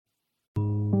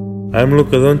I'm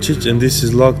Luka Doncic, and this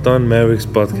is Locked On Mavericks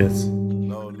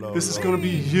podcast. This is gonna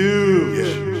be huge.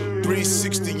 Yeah.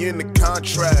 360 in the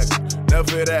contract,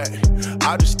 never that.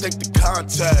 I just take the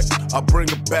contact, I bring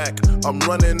it back. I'm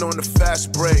running on the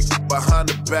fast break, behind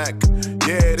the back.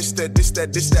 Yeah, this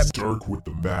that. Dirk with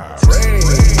the Mavs.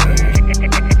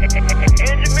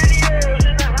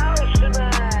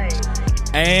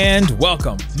 And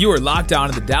welcome. You are locked on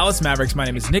to the Dallas Mavericks. My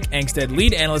name is Nick Angstead,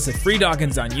 lead analyst at Free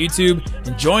Dawkins on YouTube.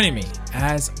 And joining me,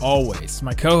 as always,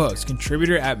 my co-host,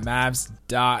 contributor at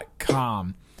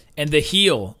Mavs.com, and the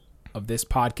heel of this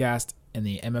podcast and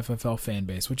the MFFL fan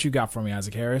base. What you got for me,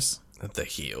 Isaac Harris? The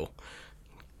heel.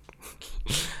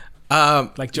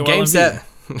 Like Joel Game Embiid. set.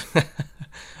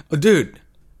 Oh, dude,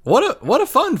 what a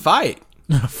fun fight.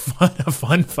 A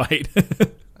fun fight.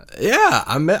 Yeah,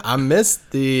 I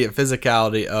missed the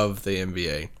physicality of the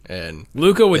NBA, and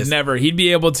Luka would never. He'd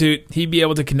be able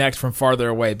to connect from farther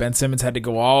away. Ben Simmons had to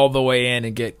go all the way in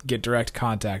and get direct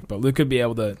contact, but Luka would be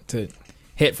able to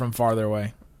hit from farther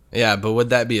away. Yeah, but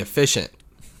would that be efficient?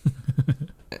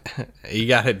 You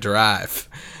got to drive.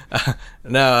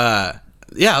 Yeah,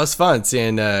 it was fun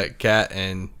seeing Cat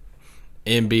and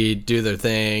Embiid do their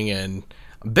thing, and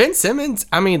Ben Simmons,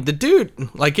 I mean, the dude,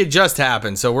 like, it just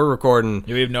happened, so we're recording.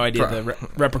 We have no idea the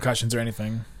repercussions or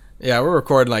anything. Yeah, we're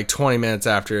recording like 20 minutes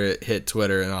after it hit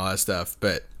Twitter and all that stuff,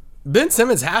 but Ben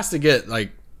Simmons has to get,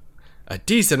 like, a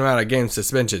decent amount of game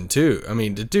suspension, too. I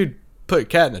mean, the dude put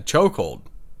Cat in a chokehold.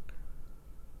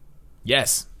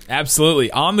 Yes,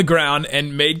 absolutely. On the ground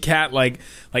and made Cat, like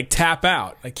tap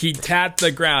out. Like, he tapped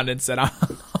the ground and said, I'm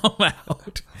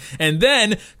out. And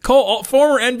then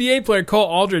former NBA player Cole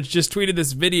Aldridge just tweeted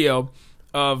this video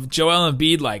of Joel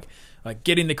Embiid like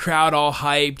getting the crowd all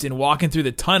hyped and walking through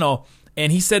the tunnel,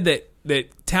 and he said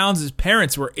that Towns'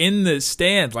 parents were in the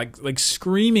stands like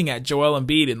screaming at Joel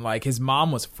Embiid, and like his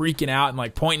mom was freaking out and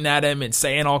like pointing at him and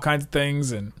saying all kinds of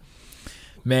things. And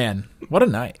man, what a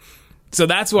night. So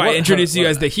that's why I introduced you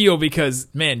as the heel, because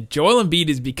man, Joel Embiid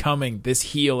is becoming this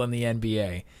heel in the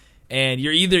NBA. And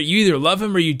you either love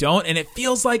him or you don't, and it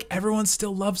feels like everyone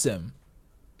still loves him.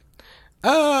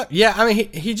 Yeah, I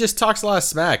mean, he just talks a lot of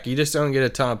smack. You just don't get a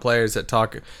ton of players that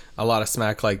talk a lot of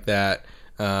smack like that.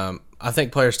 I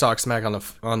think players talk smack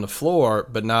on the floor,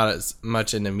 but not as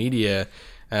much in the media.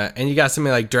 And you got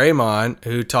somebody like Draymond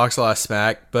who talks a lot of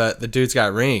smack, but the dude's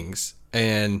got rings.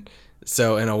 And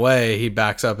so in a way, he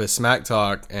backs up his smack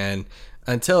talk. And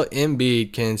until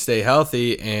Embiid can stay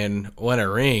healthy and win a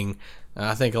ring,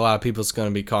 I think a lot of people's going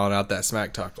to be calling out that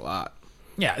smack talk a lot.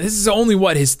 Yeah, this is only,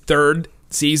 his fourth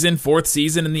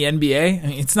season in the NBA? I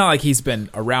mean, it's not like he's been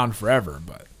around forever,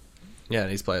 but... Yeah, and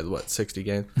he's played, 60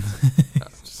 games? No,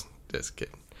 just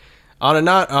kidding. On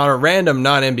a random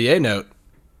non-NBA note,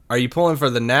 are you pulling for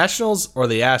the Nationals or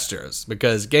the Astros?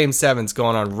 Because Game 7's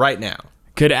going on right now.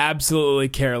 Could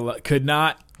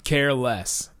not care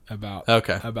less about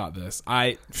this.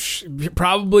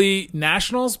 Probably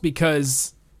Nationals,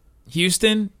 because...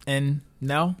 Houston, and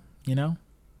no, you know.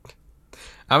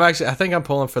 I think I'm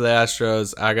pulling for the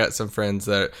Astros. I got some friends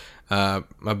that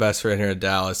my best friend here in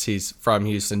Dallas, he's from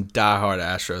Houston, diehard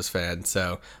Astros fan.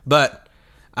 So, but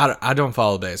I don't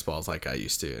follow baseballs like I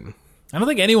used to. And I don't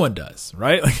think anyone does,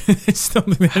 right? Like, I just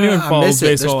don't think anyone follows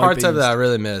baseball. There's parts of it I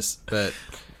really miss, but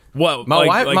what my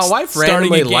wife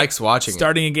randomly likes watching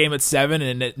starting a game at 7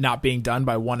 and it not being done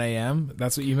by 1 a.m.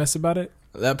 That's what you miss about it.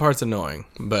 That part's annoying,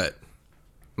 but.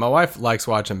 My wife likes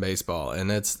watching baseball, and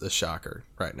it's the shocker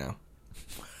right now.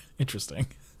 Interesting.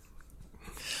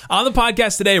 On the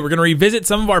podcast today, we're going to revisit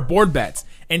some of our board bets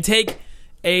and take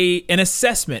an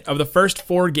assessment of the first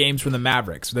 4 games from the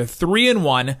Mavericks. They're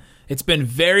 3-1. It's been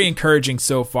very encouraging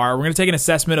so far. We're going to take an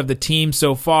assessment of the team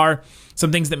so far,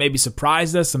 some things that maybe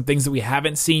surprised us, some things that we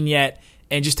haven't seen yet,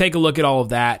 and just take a look at all of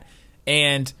that.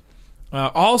 And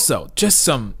also, just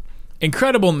some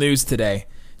incredible news today.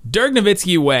 Dirk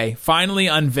Nowitzki way finally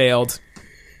unveiled.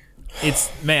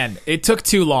 It took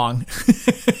too long.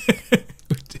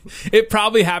 It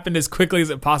probably happened as quickly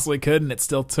as it possibly could, and it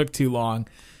still took too long.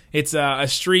 It's a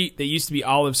street that used to be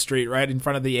Olive Street right in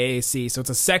front of the AAC, so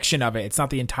it's a section of it. It's not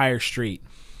the entire street.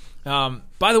 By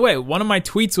the way, one of my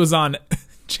tweets was on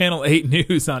Channel 8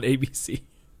 News on ABC.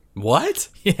 What?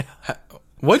 Yeah.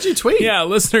 What'd you tweet? Yeah, a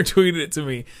listener tweeted it to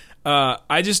me.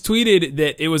 I just tweeted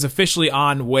that it was officially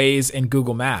on Waze and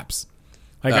Google Maps.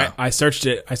 I searched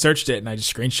it and I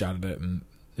just screenshotted it, and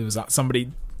it was somebody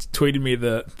tweeted me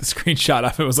the screenshot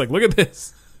of it. It was like, look at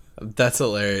this. That's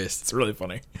hilarious. It's really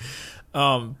funny.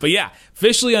 But yeah,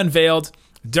 officially unveiled.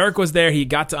 Dirk was there. He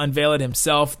got to unveil it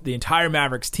himself. The entire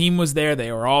Mavericks team was there.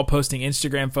 They were all posting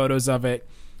Instagram photos of it.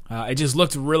 It just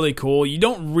looked really cool. You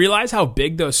don't realize how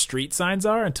big those street signs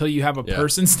are until you have a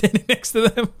person standing next to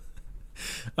them.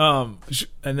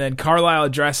 And then Carlisle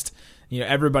addressed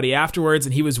everybody afterwards,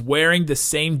 and he was wearing the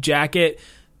same jacket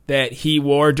that he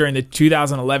wore during the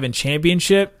 2011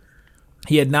 championship.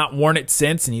 He had not worn it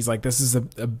since, and he's like, this is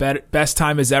the best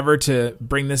time as ever to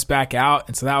bring this back out.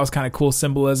 And so that was kind of cool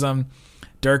symbolism.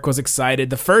 Dirk was excited.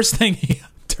 The first thing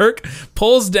Dirk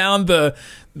pulls down the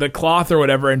cloth or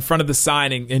whatever in front of the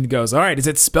sign and goes, all right, is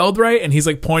it spelled right? And he's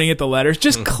like pointing at the letters.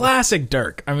 Just classic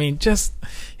Dirk. I mean,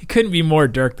 he couldn't be more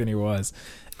Dirk than he was.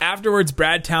 Afterwards,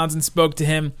 Brad Townsend spoke to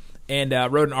him and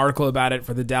wrote an article about it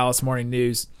for the Dallas Morning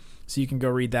News. So you can go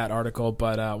read that article.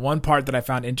 But one part that I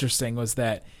found interesting was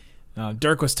that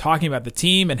Dirk was talking about the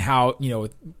team and how,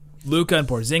 with Luka and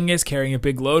Porzingis carrying a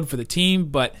big load for the team,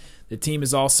 but the team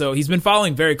is also, he's been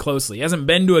following very closely. He hasn't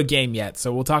been to a game yet,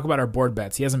 so we'll talk about our board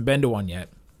bets. He hasn't been to one yet.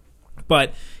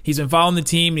 But he's been following the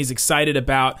team, and he's excited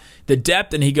about the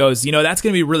depth, and he goes, that's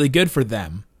going to be really good for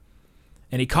them.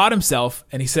 And he caught himself,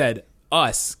 and he said,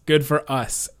 us, good for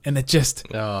us. And it just,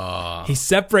 he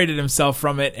separated himself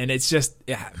from it, and it's just,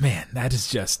 man, that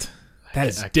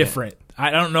is different. I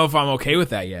don't know if I'm okay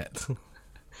with that yet.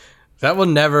 That will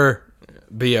never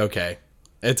be okay.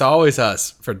 It's always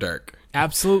us for Dirk.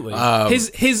 Absolutely.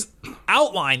 His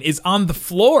outline is on the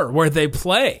floor where they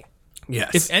play.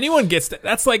 Yes. If anyone gets that,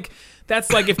 that's like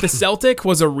if the Celtic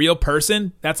was a real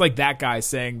person, that's like that guy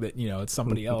saying that, it's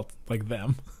somebody else like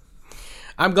them.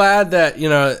 I'm glad that,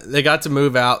 they got to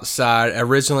move outside.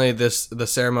 Originally, the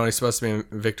ceremony was supposed to be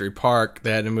in Victory Park.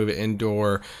 They had to move it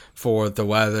indoor for the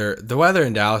weather. The weather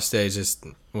in Dallas today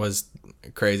was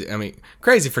crazy. I mean,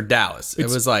 crazy for Dallas. It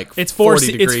was like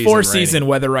 40 degrees. It's four-season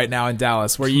weather right now in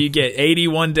Dallas, where you get 80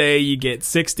 one day, you get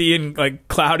 60 and like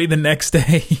cloudy the next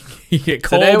day. You get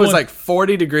cold. Today was like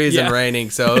 40 degrees and raining,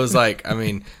 so it was like, I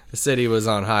mean, the city was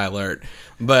on high alert.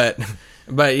 But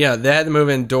yeah, they had to move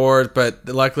indoors, but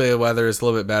luckily the weather is a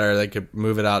little bit better. They could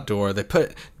move it outdoor. They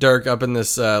put Dirk up in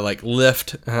this like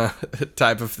lift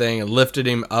type of thing and lifted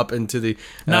him up into the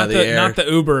air. Not the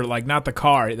Uber, like not the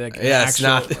car. Like it's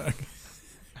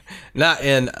not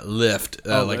in lift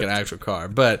like an actual car,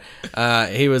 but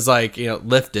he was like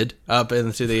lifted up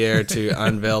into the air to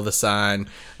unveil the sign.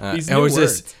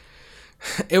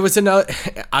 It was another.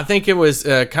 I think it was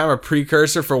kind of a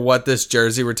precursor for what this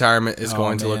jersey retirement is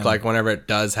going to look like whenever it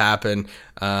does happen.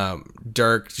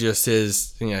 Dirk, just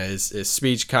his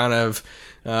speech kind of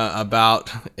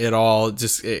about it all.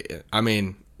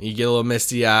 You get a little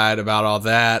misty eyed about all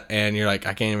that, and you're like,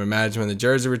 I can't even imagine when the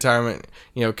jersey retirement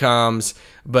comes.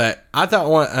 But I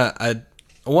thought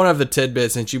one of the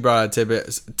tidbits, since you brought out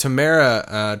tidbits,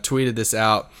 Tamara tweeted this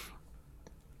out.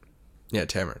 Yeah,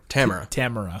 Tamara.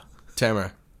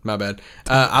 My bad.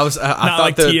 I thought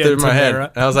like that Tia through my Tamara.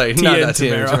 head. I was like, Tia not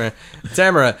Tia Tamara.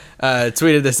 Tamara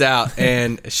tweeted this out,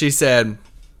 and she said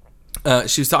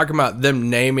she was talking about them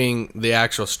naming the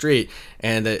actual street,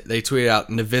 and they tweeted out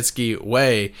Nowitzki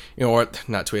Way, or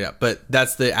not tweet out, but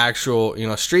that's the actual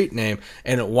street name.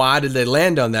 And why did they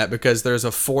land on that? Because there's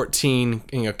a 14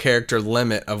 character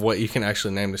limit of what you can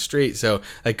actually name the street. So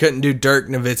they couldn't do Dirk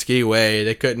Nowitzki Way.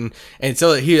 They couldn't, and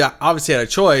so he obviously had a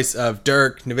choice of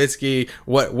Dirk Nowitzki.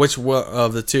 Which one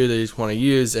of the two that you want to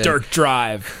use? And Dirk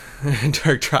Drive,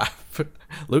 Dirk Drive,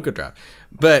 Luka Drive,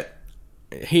 but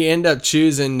he ended up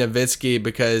choosing Nowitzki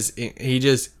because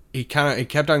he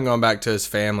kept on going back to his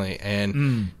family,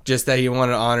 and just that he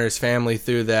wanted to honor his family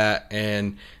through that.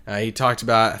 And he talked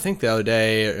about, I think the other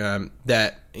day,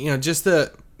 that just the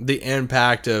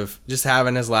impact of just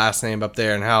having his last name up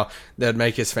there and how that'd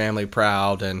make his family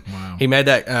proud. And he made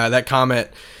that comment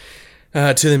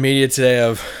to the media today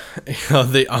of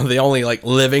the only like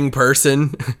living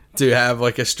person to have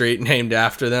like a street named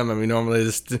after them. I mean, normally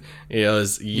this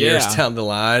is years down the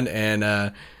line,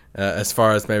 and as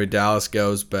far as maybe Dallas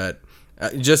goes, but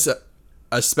just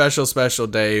a special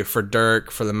day for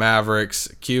Dirk, for the Mavericks.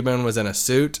 Cuban was in a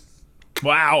suit.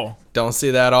 Wow, don't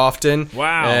see that often.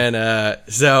 Wow.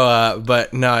 And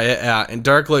but no, and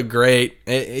Dirk looked great.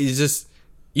 He's just,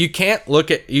 you can't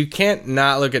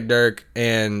not look at Dirk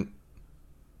and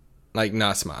like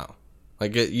not smile.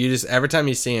 Like you just, every time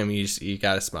you see him, you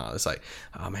gotta smile. It's like,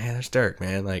 oh man, there's Dirk,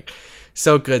 man. Like,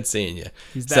 so good seeing you.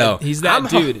 He's that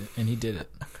dude, and he did it.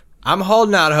 I'm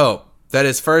holding out hope that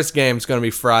his first game is going to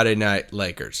be Friday night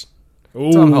Lakers.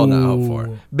 That's what I'm holding out hope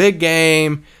for. Big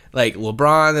game, like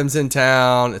LeBron them's in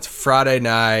town. It's Friday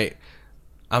night.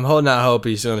 I'm holding out hope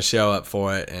he's going to show up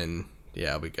for it, and yeah,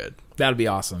 it'll be good. That'll be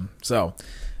awesome. So,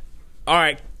 all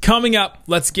right. Coming up,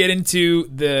 let's get into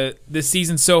this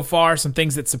season so far, some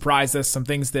things that surprised us, some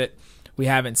things that we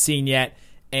haven't seen yet.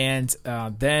 And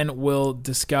then we'll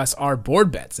discuss our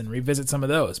board bets and revisit some of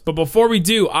those. But before we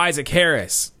do, Isaac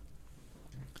Harris.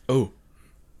 Oh.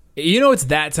 You know, it's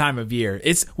that time of year.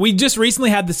 We just recently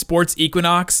had the sports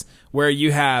equinox where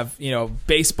you have,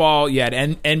 baseball, you had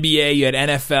NBA, you had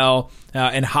NFL,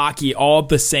 and hockey all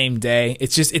the same day.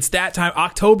 It's that time.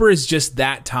 October is just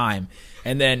that time.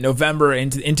 And then November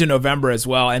into November as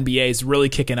well. NBA is really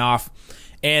kicking off.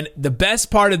 And the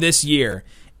best part of this year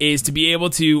is to be able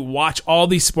to watch all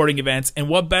these sporting events. And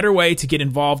what better way to get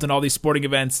involved in all these sporting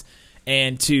events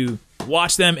and to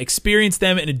watch them, experience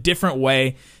them in a different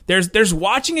way. There's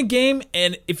watching a game,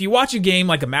 and if you watch a game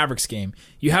like a Mavericks game,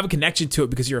 you have a connection to it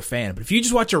because you're a fan. But if you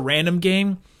just watch a random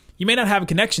game, you may not have a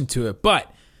connection to it. But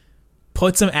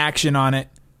put some action on it.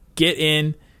 Get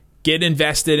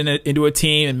invested into a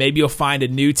team, and maybe you'll find a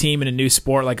new team and a new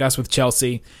sport like us with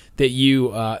Chelsea that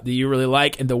you really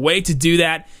like. And the way to do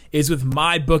that is with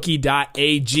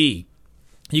mybookie.ag.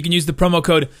 You can use the promo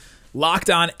code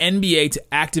LOCKEDONNBA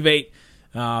to activate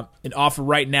an offer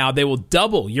right now. They will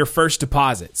double your first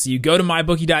deposit. So you go to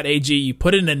mybookie.ag, you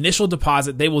put in an initial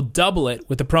deposit, they will double it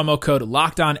with the promo code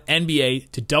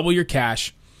LOCKEDONNBA to double your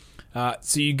cash.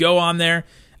 So you go on there.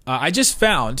 I just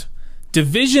found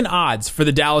division odds for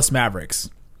the Dallas Mavericks.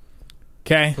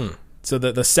 Okay? So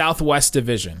the Southwest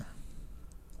Division.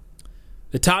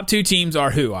 The top two teams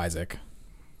are who, Isaac?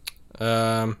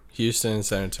 Houston and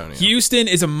San Antonio. Houston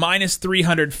is a minus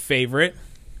 300 favorite.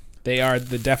 They are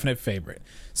the definite favorite.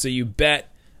 So you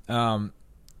bet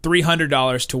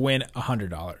 $300 to win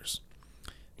 $100.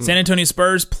 San Antonio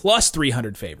Spurs plus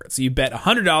 300 favorites. So you bet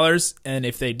 $100, and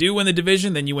if they do win the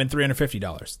division, then you win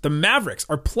 $350. The Mavericks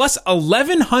are plus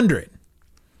 1,100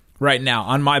 right now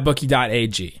on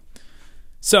mybookie.ag.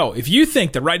 So if you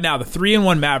think that right now the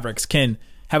 3-1 Mavericks can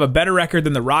have a better record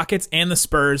than the Rockets and the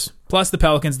Spurs, plus the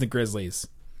Pelicans and the Grizzlies,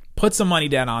 put some money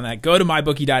down on that. Go to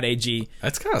mybookie.ag.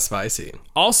 That's kind of spicy.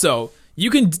 Also, you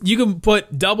can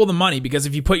put double the money because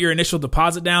if you put your initial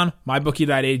deposit down,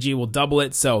 mybookie.ag will double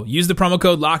it. So use the promo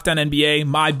code LOCKEDONNBA,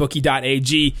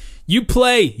 mybookie.ag. You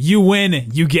play, you win,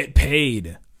 you get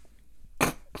paid.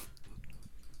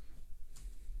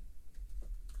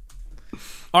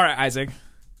 All right, Isaac.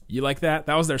 You like that?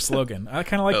 That was their slogan. I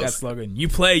kind of like that slogan. You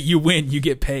play, you win, you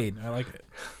get paid. I like it.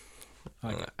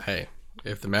 Hey,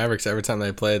 if the Mavericks, every time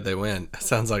they play, they win. That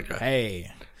sounds like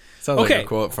a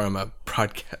quote from a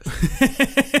broadcast.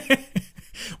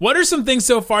 What are some things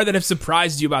so far that have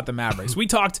surprised you about the Mavericks? We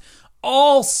talked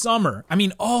all summer.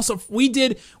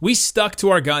 We stuck to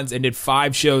our guns and did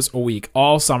 5 shows a week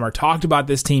all summer. Talked about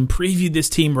this team, previewed this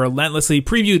team relentlessly,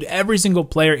 previewed every single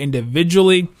player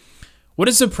individually. What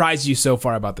has surprised you so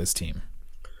far about this team?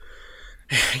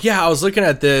 Yeah, I was looking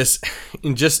at this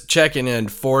and just checking in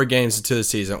 4 games into the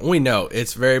season. We know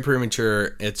it's very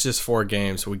premature. It's just 4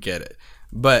 games. We get it.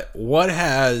 But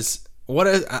I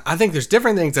think there's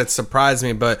different things that surprised me,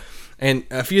 and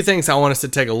a few things I want us to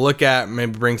take a look at,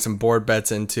 maybe bring some board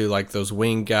bets into, like those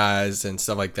wing guys and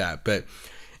stuff like that. But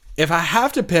if I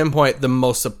have to pinpoint the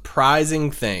most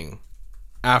surprising thing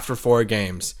after 4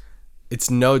 games, it's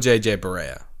no JJ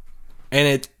Barea.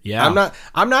 And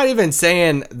I'm not even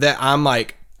saying that I'm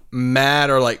like mad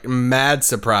or like mad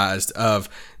surprised of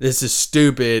this is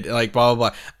stupid, like blah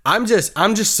blah blah. I'm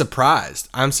just surprised.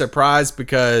 I'm surprised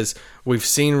because we've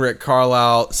seen Rick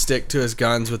Carlisle stick to his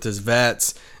guns with his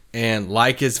vets, and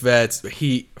like his vets,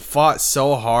 he fought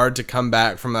so hard to come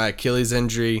back from that Achilles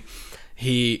injury.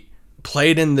 He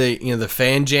played in the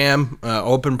fan jam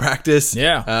open practice.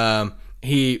 Yeah.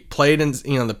 He played in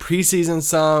the preseason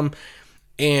some.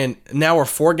 And now we're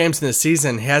 4 games in the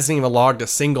season. He hasn't even logged a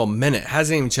single minute.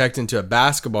 Hasn't even checked into a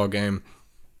basketball game.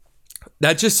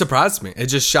 That just surprised me. It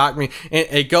just shocked me. And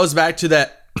it goes back to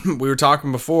that we were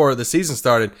talking before the season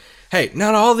started. Hey,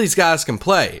 not all these guys can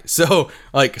play. So,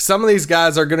 like, some of these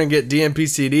guys are going to get DNP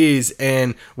CDs.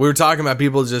 And we were talking about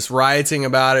people just rioting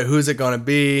about it. Who's it going to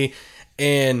be?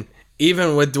 And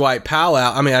even with Dwight Powell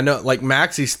out, I mean, I know, like,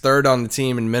 Maxi's 3rd on the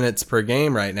team in minutes per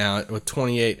game right now with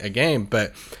 28 a game.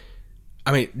 But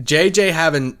I mean, JJ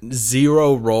having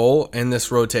 0 role in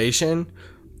this rotation,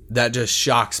 that just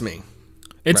shocks me.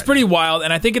 It's pretty wild,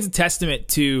 and I think it's a testament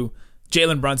to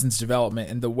Jalen Brunson's development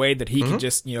and the way that he can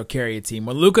just, carry a team.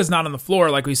 When Luka's not on the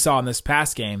floor, like we saw in this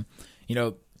past game,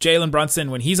 Jalen Brunson,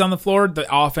 when he's on the floor, the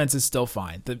offense is still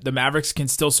fine. The Mavericks can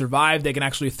still survive. They can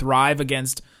actually thrive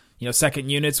against, second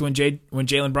units when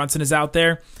Jalen Brunson is out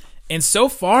there. And so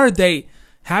far, they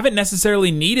haven't necessarily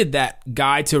needed that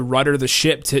guy to rudder the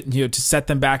ship to set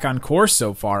them back on course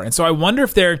so far. And so I wonder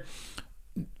if they're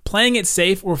playing it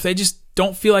safe or if they just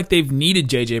don't feel like they've needed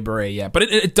JJ Barea yet. But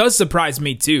it does surprise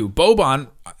me too. Boban,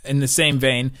 in the same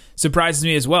vein, surprises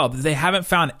me as well that they haven't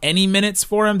found any minutes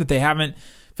for him, that they haven't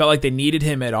felt like they needed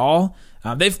him at all.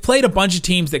 They've played a bunch of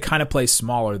teams that kind of play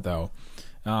smaller though.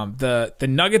 The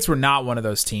Nuggets were not one of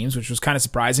those teams, which was kind of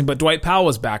surprising, but Dwight Powell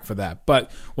was back for that.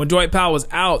 But when Dwight Powell was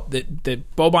out,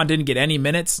 that Boban didn't get any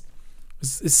minutes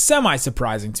is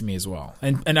semi-surprising to me as well.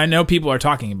 And I know people are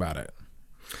talking about it.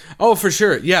 Oh, for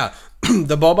sure. Yeah.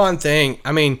 The Boban thing,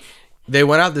 I mean, they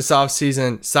went out this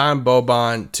offseason, signed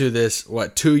Boban to this,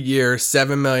 2-year,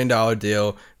 $7 million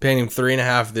deal, paying him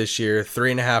 $3.5 this year,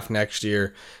 $3.5 next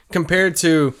year, compared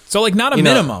to... So, like, not a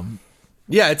minimum.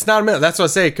 Yeah, it's not a minimum. That's what I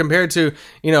say. Compared to,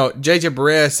 JJ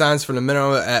Barea signs for the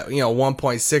minimum at,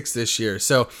 1.6 this year.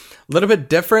 So, a little bit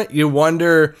different. You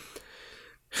wonder...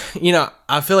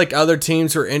 I feel like other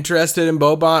teams were interested in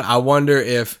Boban. I wonder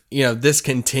if, this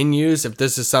continues, if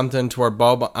this is something to where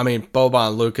Boban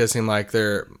and Luka seem like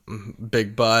they're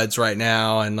big buds right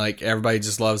now and like everybody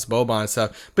just loves Boban and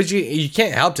stuff. But you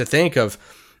can't help to think of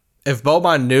if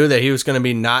Boban knew that he was going to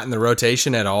be not in the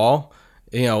rotation at all,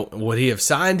 would he have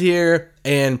signed here?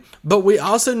 But we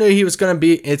also knew he was going to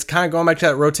be, it's kind of going back to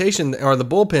that rotation or the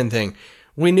bullpen thing.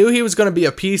 We knew he was going to be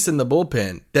a piece in the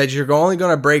bullpen, that you're only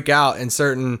going to break out in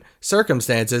certain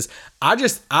circumstances. I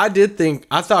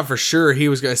thought for sure he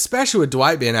was going to, especially with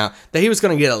Dwight being out, that he was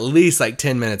going to get at least like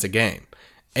 10 minutes a game.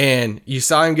 And you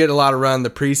saw him get a lot of run the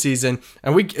preseason,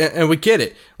 and we get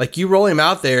it. Like, you roll him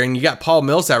out there and you got Paul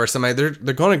Millsap or somebody,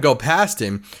 they're going to go past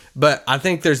him. But I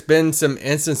think there's been some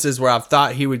instances where I've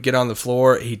thought he would get on the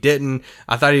floor. He didn't.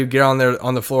 I thought he would get on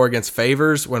the floor against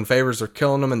Favors when Favors were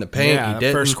killing him in the paint. Yeah, he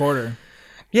didn't. First quarter.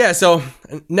 Yeah, so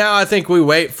now I think we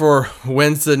wait for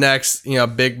when's the next,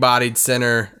 big-bodied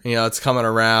center. It's coming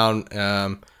around.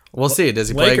 We'll see. Does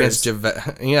he play against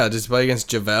Does he play against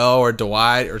JaVale or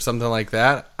Dwight or something like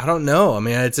that? I don't know. I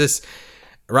mean, it's just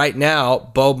right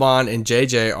now, Boban and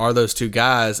JJ are those two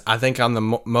guys. I think I'm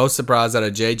the most surprised out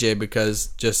of JJ because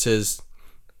just his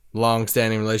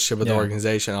long-standing relationship with the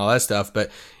organization, all that stuff.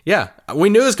 But yeah, we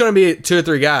knew it was going to be 2 or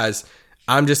 3 guys.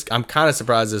 I'm kind of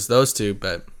surprised it's those two,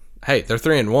 but. Hey, they're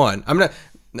 3-1.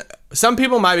 Some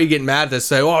people might be getting mad at this,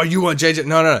 say, "Oh, you want JJ?"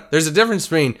 No. There's a difference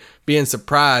between being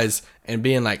surprised and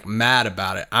being like mad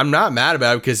about it. I'm not mad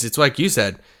about it because it's like you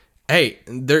said. Hey,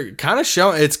 they're kind of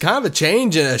showing. It's kind of a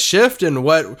change and a shift in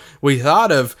what we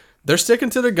thought of. They're sticking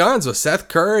to their guns with Seth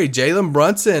Curry, Jalen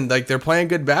Brunson. Like, they're playing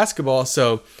good basketball.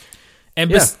 So. And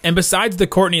besides the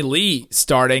Courtney Lee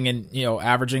starting and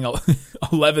averaging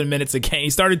 11 minutes a game, he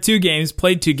started 2 games,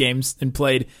 played 2 games, and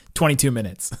played 22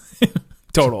 minutes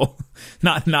total,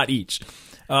 not each.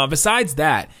 Besides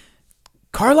that,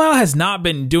 Carlisle has not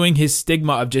been doing his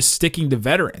stigma of just sticking to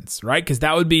veterans, right? Because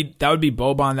that would be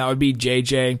Boban, that would be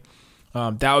JJ,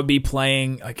 that would be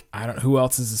playing like I don't know who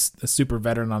else is a super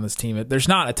veteran on this team. There's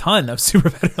not a ton of super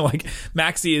veteran. Like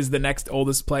Maxey is the next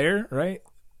oldest player, right?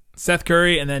 Seth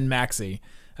Curry and then Maxey.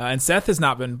 And Seth has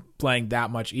not been playing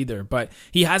that much either, but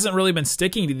he hasn't really been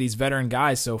sticking to these veteran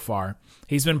guys so far.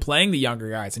 He's been playing the younger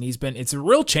guys, and it's a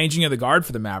real changing of the guard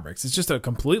for the Mavericks. It's just a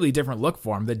completely different look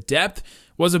for him. The depth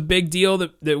was a big deal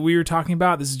that we were talking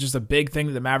about. This is just a big thing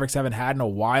that the Mavericks haven't had in a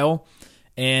while.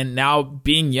 And now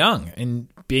being young and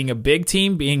being a big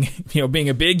team, being a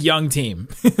big young team,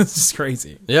 it's just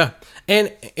crazy. Yeah.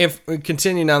 And if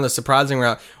continuing on the surprising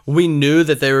route, we knew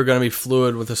that they were going to be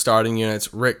fluid with the starting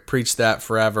units. Rick preached that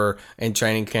forever in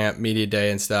training camp, media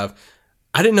day and stuff.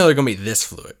 I didn't know they're going to be this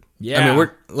fluid. Yeah. I mean,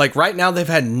 we're like right now they've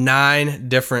had 9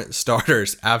 different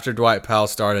starters after Dwight Powell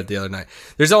started the other night.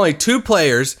 There's only 2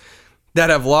 players that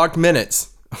have logged minutes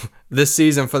this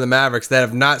season for the Mavericks that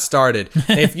have not started.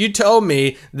 And if you told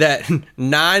me that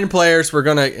 9 players were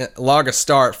going to log a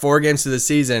start 4 games to the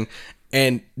season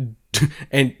and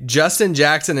Justin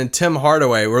Jackson and Tim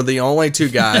Hardaway were the only 2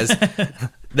 guys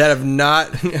that have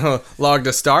not logged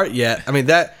a start yet. I mean,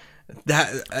 that's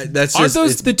just... Aren't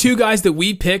those the 2 guys that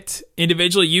we picked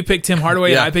individually? You picked Tim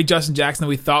Hardaway and I picked Justin Jackson that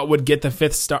we thought would get the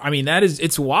 5th start. I mean,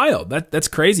 it's wild. That's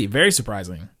crazy. Very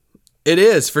surprising. It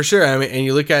is, for sure. I mean, and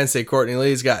you look at it and say Courtney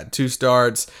Lee's got 2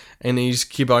 starts, and then you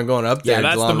just keep on going up there.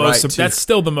 Yeah, that's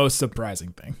still the most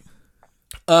surprising thing.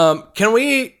 Can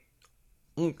we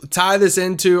tie this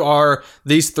into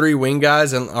these 3 wing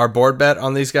guys and our board bet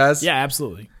on these guys? Yeah,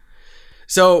 absolutely.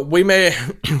 So we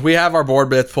have our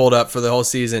board bets pulled up for the whole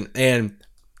season, and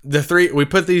we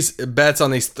put these bets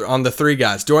on the 3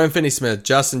 guys: Dorian Finney-Smith,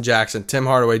 Justin Jackson, Tim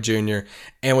Hardaway Jr.,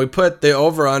 and we put the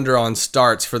over/under on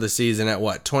starts for the season at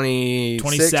what,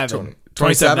 27?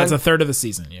 27. That's a third of the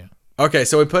season. Yeah. Okay,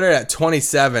 so we put it at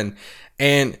 27,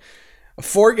 and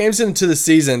 4 games into the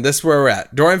season, this is where we're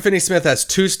at. Dorian Finney-Smith has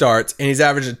 2 starts, and he's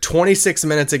averaging 26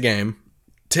 minutes a game.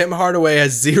 Tim Hardaway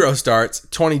has 0 starts,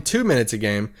 22 minutes a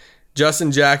game.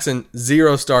 Justin Jackson,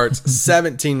 0 starts,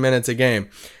 17 minutes a game.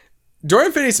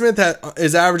 Dorian Finney-Smith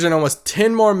is averaging almost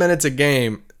 10 more minutes a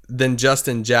game than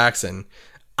Justin Jackson.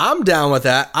 I'm down with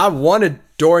that. I wanted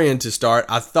Dorian to start.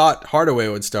 I thought Hardaway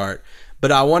would start,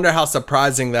 but I wonder how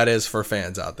surprising that is for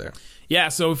fans out there. Yeah,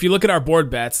 so if you look at our board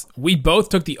bets, we both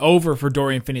took the over for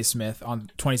Dorian Finney-Smith on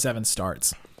 27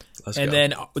 starts. And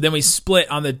then we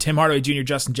split on the Tim Hardaway Jr.,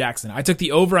 Justin Jackson. I took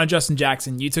the over on Justin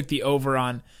Jackson. You took the over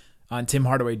on Tim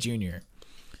Hardaway Jr.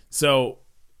 So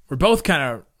we're both kind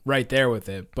of right there with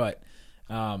it, but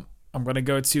I'm going to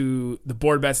go to the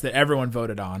board bets that everyone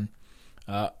voted on.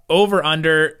 Over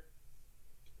under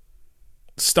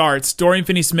starts, Dorian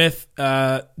Finney-Smith,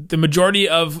 the majority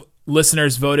of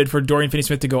listeners voted for Dorian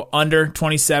Finney-Smith to go under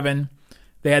 27.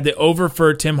 They had the over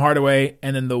for Tim Hardaway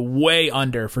and then the way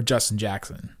under for Justin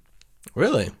Jackson.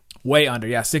 Really? Way under,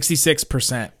 yeah.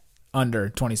 66% under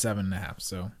 27.5.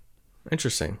 So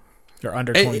interesting. They're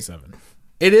under 27.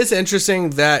 It is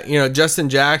interesting that, Justin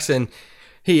Jackson,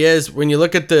 when you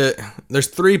look at there's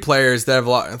 3 players that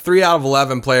have 3 out of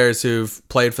 11 players who've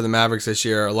played for the Mavericks this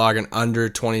year are logging under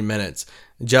 20 minutes.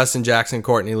 Justin Jackson,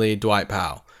 Courtney Lee, Dwight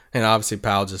Powell. And obviously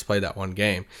Powell just played that one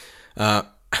game.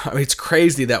 It's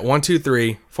crazy that 1, 2,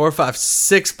 3, 4, 5,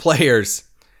 6 players,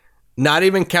 not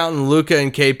even counting Luka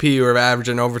and KP who are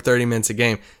averaging over 30 minutes a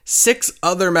game. 6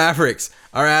 other Mavericks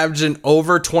are averaging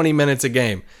over 20 minutes a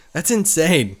game. That's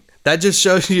insane. That just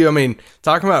shows you,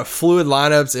 talking about fluid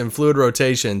lineups and fluid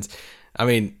rotations.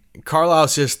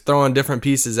 Carlisle's just throwing different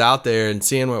pieces out there and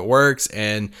seeing what works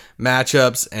and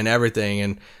matchups and everything.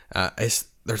 And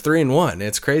they're 3-1.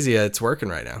 It's crazy that it's working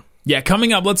right now. Yeah,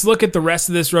 coming up, let's look at the rest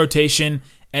of this rotation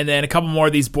and then a couple more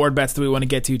of these board bets that we want to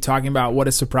get to, talking about what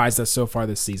has surprised us so far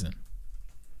this season.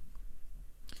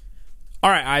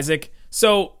 All right, Isaac.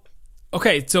 So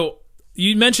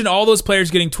you mentioned all those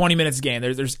players getting 20 minutes a game.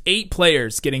 There's 8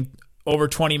 players getting over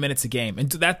 20 minutes a game.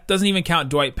 And that doesn't even count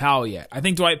Dwight Powell yet. I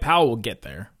think Dwight Powell will get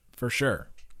there for sure.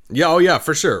 Yeah, oh yeah,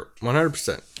 for sure.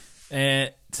 100%.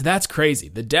 And so that's crazy.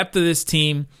 The depth of this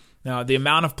team, the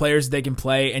amount of players they can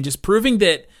play, and just proving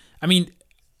that, I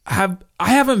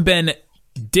haven't been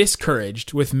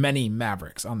discouraged with many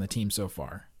Mavericks on the team so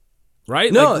far.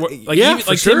 Right? No,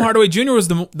 for sure. Tim Hardaway Jr. was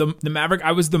the Maverick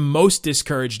I was the most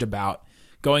discouraged about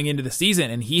going into the season,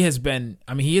 and he has been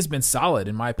solid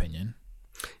in my opinion.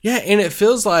 Yeah, and it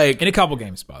feels like in a couple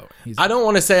games, by the way. I don't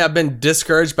want to say I've been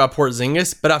discouraged by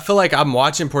Porzingis, but I feel like I'm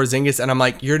watching Porzingis and I'm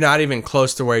like, you're not even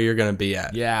close to where you're going to be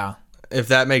at. Yeah. If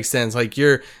that makes sense.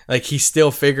 He's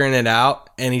still figuring it out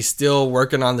and he's still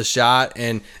working on the shot,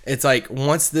 and it's like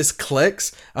once this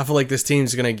clicks, I feel like this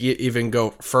team's going to even go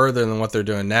further than what they're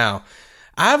doing now.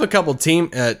 I have a couple team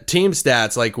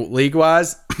stats like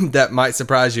league-wise that might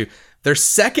surprise you. They're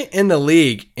second in the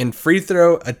league in free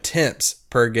throw attempts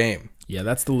per game. Yeah,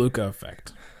 that's the Luka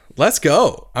effect. Let's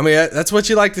go. That's what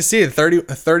you like to see,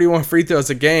 31 free throws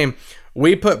a game.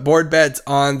 We put board bets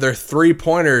on their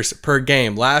 3-pointers per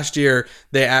game. Last year,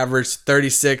 they averaged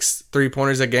 36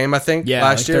 3-pointers a game, I think. Yeah,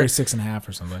 last year. 36.5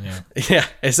 or something, yeah. Yeah,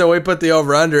 and so we put the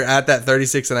over-under at that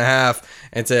 36.5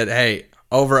 and said, hey,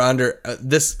 over-under,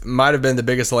 this might have been the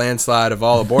biggest landslide of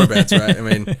all the board bets,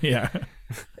 right? Yeah.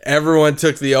 Everyone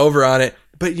took the over on it.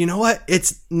 But you know what?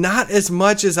 It's not as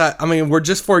much as we're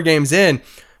just 4 games in,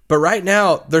 but right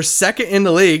now they're second in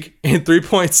the league in 3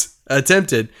 points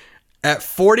attempted at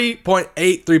 40.8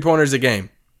 3-pointers a game.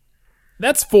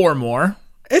 That's 4 more.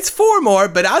 It's 4 more,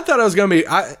 but I thought it was going to be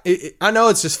I know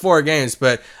it's just 4 games,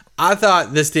 but I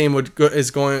thought this team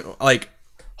is going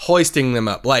hoisting them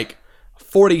up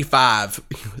 45,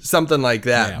 something like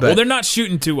that. Yeah. But, well, they're not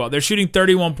shooting too well. They're shooting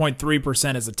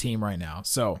 31.3% as a team right now.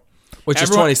 So, which is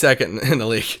 22nd in the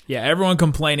league. Yeah, everyone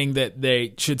complaining that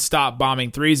they should stop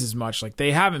bombing threes as much.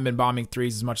 They haven't been bombing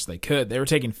threes as much as they could. They were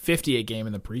taking 50 a game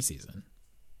in the preseason.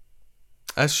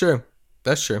 That's true.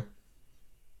 They're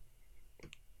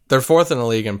 4th in the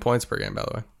league in points per game, by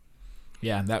the way.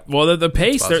 Yeah, the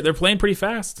pace, they're playing pretty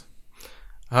fast.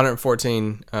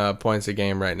 114 points a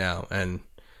game right now, and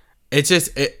it's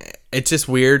just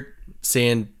weird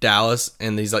seeing Dallas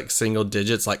in these single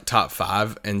digits, top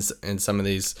 5 in some of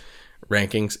these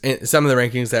rankings, in some of the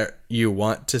rankings that you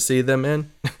want to see them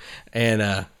in,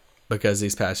 and because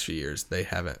these past few years they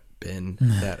haven't been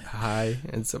that high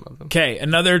in some of them. Okay,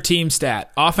 another team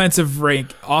stat: offensive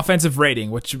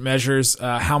rating, which measures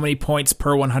how many points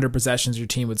per 100 possessions your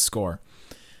team would score.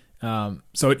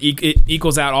 So it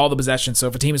equals out all the possessions. So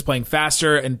if a team is playing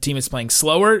faster and a team is playing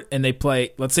slower, and they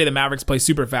play, let's say the Mavericks play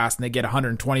super fast and they get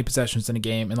 120 possessions in a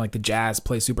game, and like the Jazz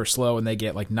play super slow and they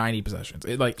get like 90 possessions,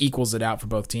 it like equals it out for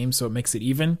both teams, so it makes it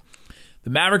even. The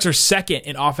Mavericks are second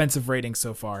in offensive rating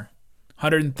so far,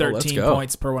 113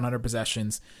 points per 100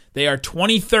 possessions. They are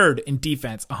 23rd in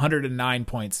defense, 109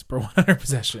 points per 100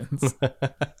 possessions.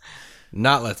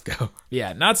 Not let's go.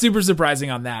 Yeah, not super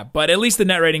surprising on that, but at least the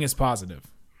net rating is positive.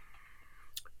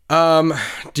 Do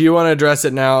you want to address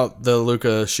it now? The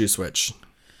Luka shoe switch.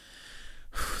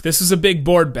 This was a big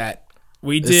board bet.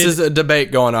 This is a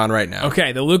debate going on right now.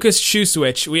 Okay, the Luka shoe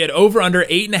switch. We had over under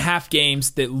 8.5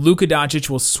 games that Luka Doncic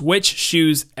will switch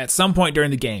shoes at some point during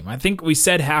the game. I think we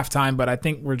said halftime, but I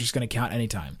think we're just going to count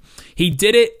anytime. He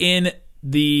did it in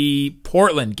the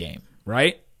Portland game,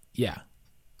 right? Yeah.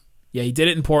 Yeah, he did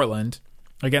it in Portland,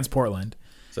 against Portland.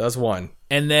 So that's one.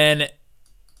 And then,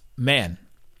 man,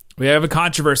 we have a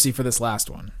controversy for this last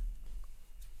one.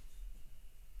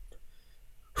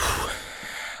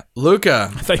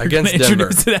 Luka against Denver.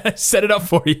 I set it up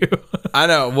for you. I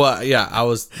know. Well, yeah, I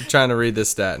was trying to read this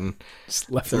stat and just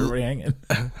left everybody hanging.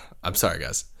 I'm sorry,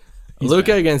 guys.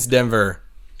 Luka against Denver.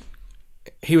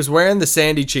 He was wearing the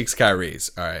Sandy Cheeks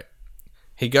Kyrie's. All right.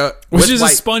 Which is a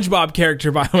SpongeBob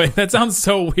character, by the way. That sounds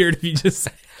so weird if you just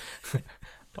say.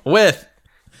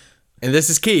 And this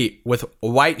is key, with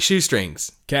white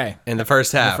shoestrings. Okay. In the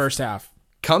first half.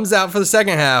 Comes out for the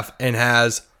second half and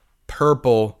has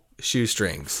purple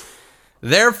shoestrings.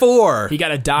 Therefore, he got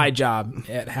a dye job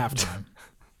at halftime.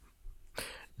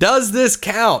 Does this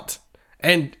count?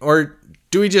 Or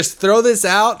do we just throw this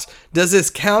out? Does this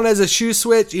count as a shoe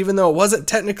switch, even though it wasn't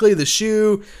technically the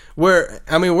shoe? We're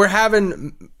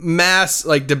having mass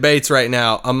debates right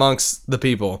now amongst the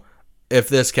people if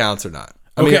this counts or not.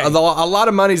 I mean, a lot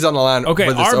of money's on the line for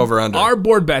this over-under. Our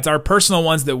board bets, our personal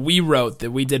ones that we wrote,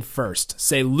 that we did first,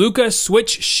 say Luka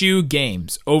switch shoe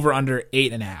games over-under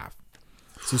 8.5.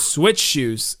 So switch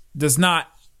shoes does not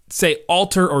say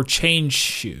alter or change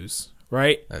shoes,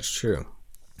 right? That's true.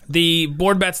 The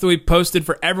board bets that we posted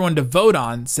for everyone to vote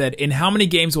on said, in how many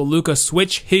games will Luka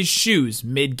switch his shoes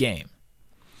mid-game?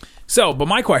 So, but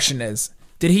my question is,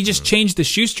 did he just change the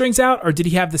shoestrings out, or did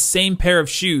he have the same pair of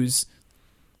shoes,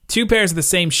 two pairs of the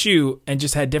same shoe, and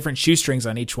just had different shoestrings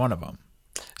on each one of them?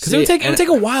 Because it would take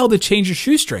a while to change your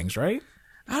shoestrings, right?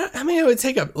 I mean, it would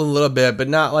take a little bit, but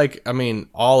not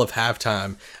all of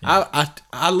halftime. Yeah.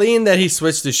 I lean that he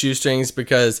switched the shoestrings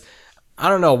because I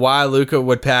don't know why Luka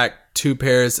would pack two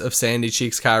pairs of Sandy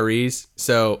Cheeks Kyrie's.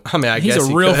 So, I mean, he's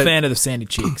a real fan of the Sandy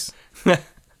Cheeks.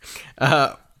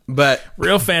 But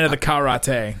real fan of the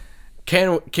karate.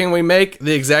 Can we make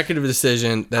the executive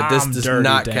decision that this does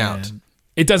not count?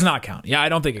 It does not count. Yeah, I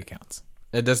don't think it counts.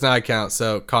 It does not count,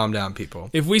 so calm down, people.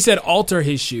 If we said alter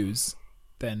his shoes,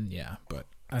 then yeah, but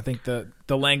I think the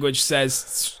language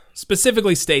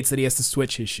specifically states that he has to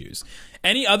switch his shoes.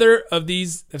 Any other of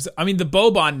these, I mean, the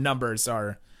Boban numbers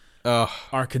are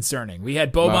concerning. We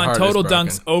had Boban total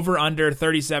dunks over under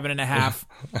 37.5,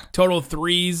 total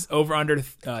threes over under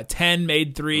 10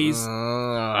 made threes.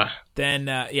 Then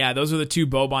those are the two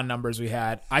Boban numbers we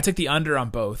had. I took the under on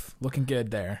both, looking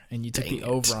good there, and you took the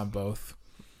over on both.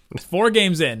 4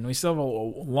 games in, we still have a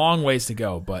long ways to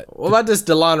go. But what about this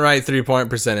DeLon Wright 3-point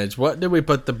percentage? What did we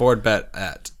put the board bet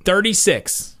at?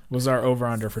 36 was our over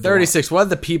under for 36. What did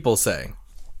the people say?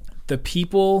 The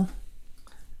people.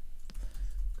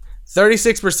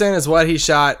 36% is what he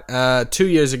shot 2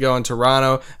 years ago in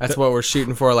Toronto. That's what we're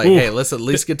shooting for. Hey, let's at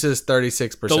least get to this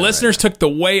 36%. The listeners took the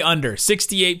way under,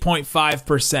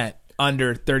 68.5%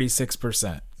 under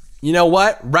 36%. You know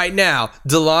what? Right now,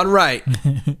 DeLon Wright,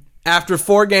 after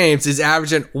 4 games, is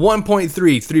averaging 1.3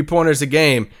 3-pointers a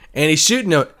game, and he's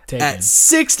shooting it at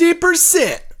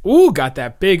 60%. Ooh, got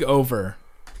that big over.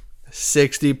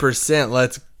 60%.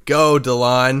 Let's go,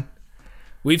 DeLon.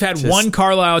 We've had one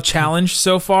Carlisle challenge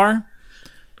so far.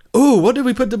 Ooh, what did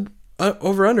we put the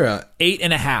over-under at?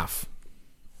 8.5.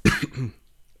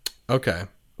 Okay.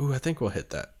 Ooh, I think we'll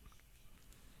hit that.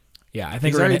 Yeah, I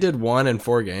think we already did 1 in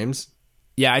 4 games.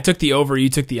 Yeah, I took the over. You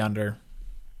took the under.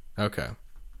 Okay.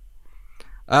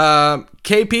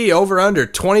 KP over-under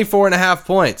 24.5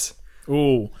 points.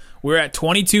 Ooh, we're at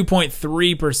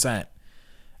 22.3%.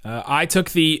 I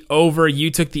took the over. You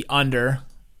took the under.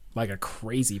 Like a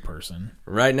crazy person.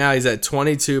 Right now he's at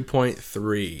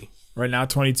 22.3. Right now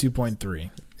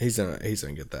 22.3. He's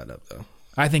gonna get that up though.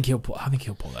 I think he'll pull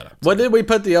that up. What did we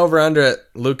put the over under at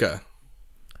Luka?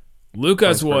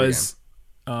 Luka's was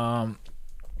hold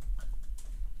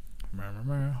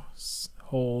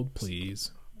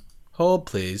please. Hold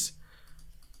please.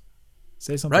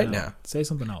 Say something right else. now. Say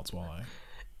something else while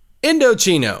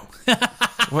Indochino.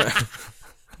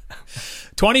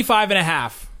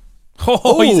 25.5.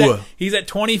 Oh, he's at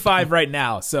 25 right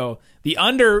now. So the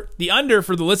under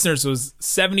for the listeners was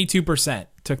 72%.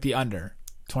 Took the under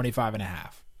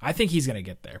 25.5. I think he's going to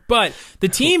get there. But the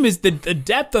team is the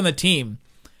depth on the team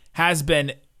has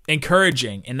been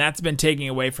encouraging, and that's been taking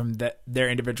away from their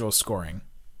individual scoring.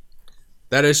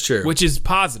 That is true. Which is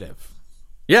positive.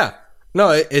 Yeah. No,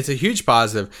 it's a huge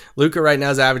positive. Luka right now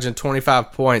is averaging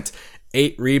 25 points,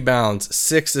 8 rebounds,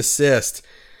 6 assists.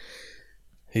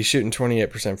 He's shooting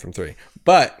 28% from 3.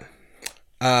 But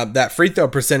that free throw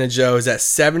percentage, though, is at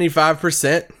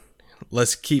 75%.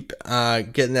 Let's keep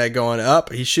getting that going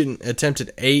up. He's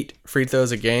attempted 8 free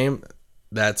throws a game.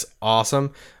 That's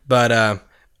awesome. But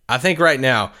I think right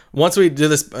now, once we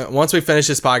finish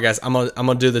this podcast, I'm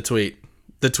gonna do the tweet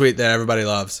that everybody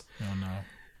loves. Oh no.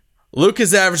 Luke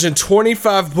is averaging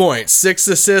 25 points, 6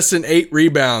 assists, and 8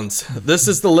 rebounds. This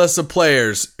is the list of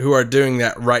players who are doing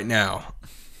that right now,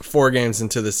 4 games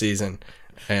into the season,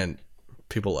 and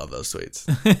people love those tweets.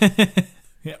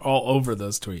 Yeah, all over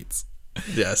those tweets.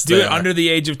 Yes, Dude, under the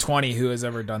age of 20, who has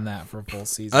ever done that for a full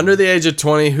season? Under the age of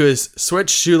 20, who has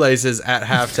switched shoelaces at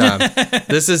halftime.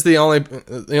 This is the only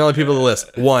people on the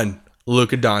list. 1,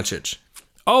 Luka Doncic.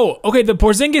 Oh, okay. The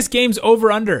Porzingis game's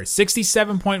over under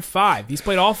 67.5. He's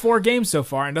played all 4 games so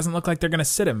far, and doesn't look like they're going to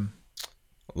sit him.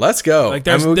 Let's go. Like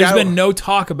there's been no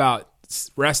talk about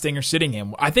resting or sitting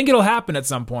him. I think it'll happen at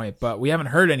some point, but we haven't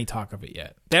heard any talk of it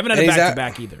yet. They haven't had a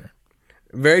back-to-back either.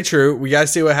 Very true. We got to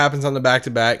see what happens on the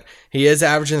back-to-back. He is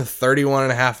averaging 31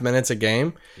 and a half minutes a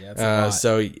game. Yeah, that's a lot.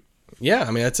 So, yeah,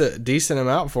 I mean, that's a decent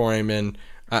amount for him. And,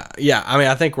 yeah, I mean,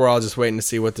 I think we're all just waiting to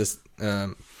see what this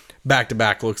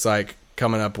back-to-back looks like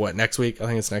coming up, next week? I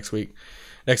think it's next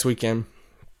weekend.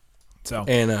 So,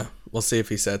 and we'll see if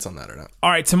he sets on that or not. All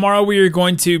right, tomorrow we are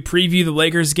going to preview the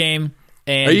Lakers game.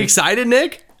 And are you excited,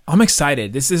 Nick? I'm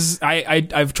excited. This is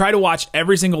I've tried to watch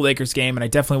every single Lakers game, and I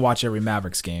definitely watch every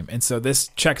Mavericks game, and so this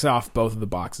checks off both of the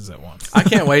boxes at once. I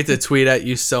can't wait to tweet at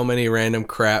you so many random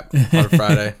crap on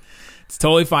Friday. It's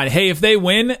totally fine. Hey, if they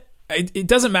win, it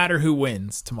doesn't matter who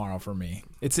wins tomorrow for me.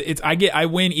 I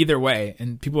win either way,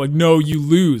 and people are like, no, you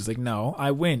lose. Like, no,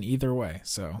 I win either way.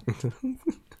 So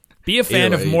be a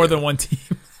fan of more than one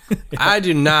team. I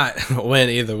do not win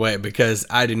either way because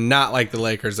I do not like the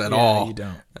Lakers at all. You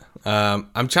don't.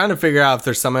 I'm trying to figure out if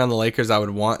there's somebody on the Lakers I would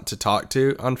want to talk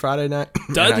to on Friday night.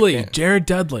 Dudley, Jared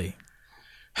Dudley.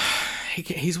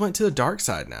 He's went to the dark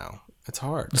side now. It's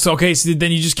hard. So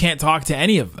then you just can't talk to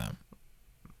any of them.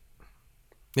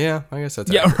 Yeah, I guess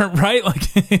that's accurate. Right.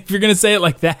 Like if you're gonna say it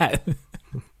like that.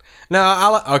 No,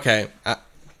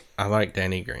 I like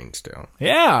Danny Green still.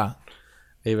 Yeah,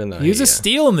 even though he was a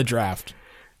steal in the draft.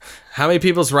 How many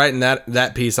people's writing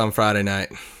that piece on Friday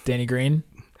night? Danny Green.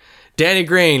 Danny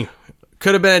Green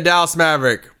could have been a Dallas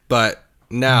Maverick, but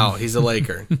now he's a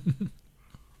Laker.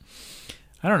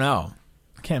 I don't know.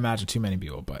 I can't imagine too many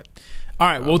people, but all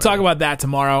right, we'll talk about that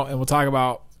tomorrow, and we'll talk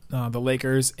about the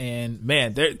Lakers. And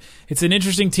man, it's an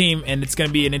interesting team, and it's going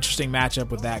to be an interesting matchup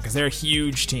with that because they're a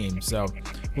huge team. So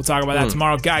we'll talk about that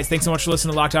tomorrow, guys. Thanks so much for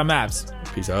listening to Locked On Mavs.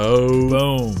 Peace out.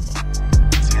 Boom.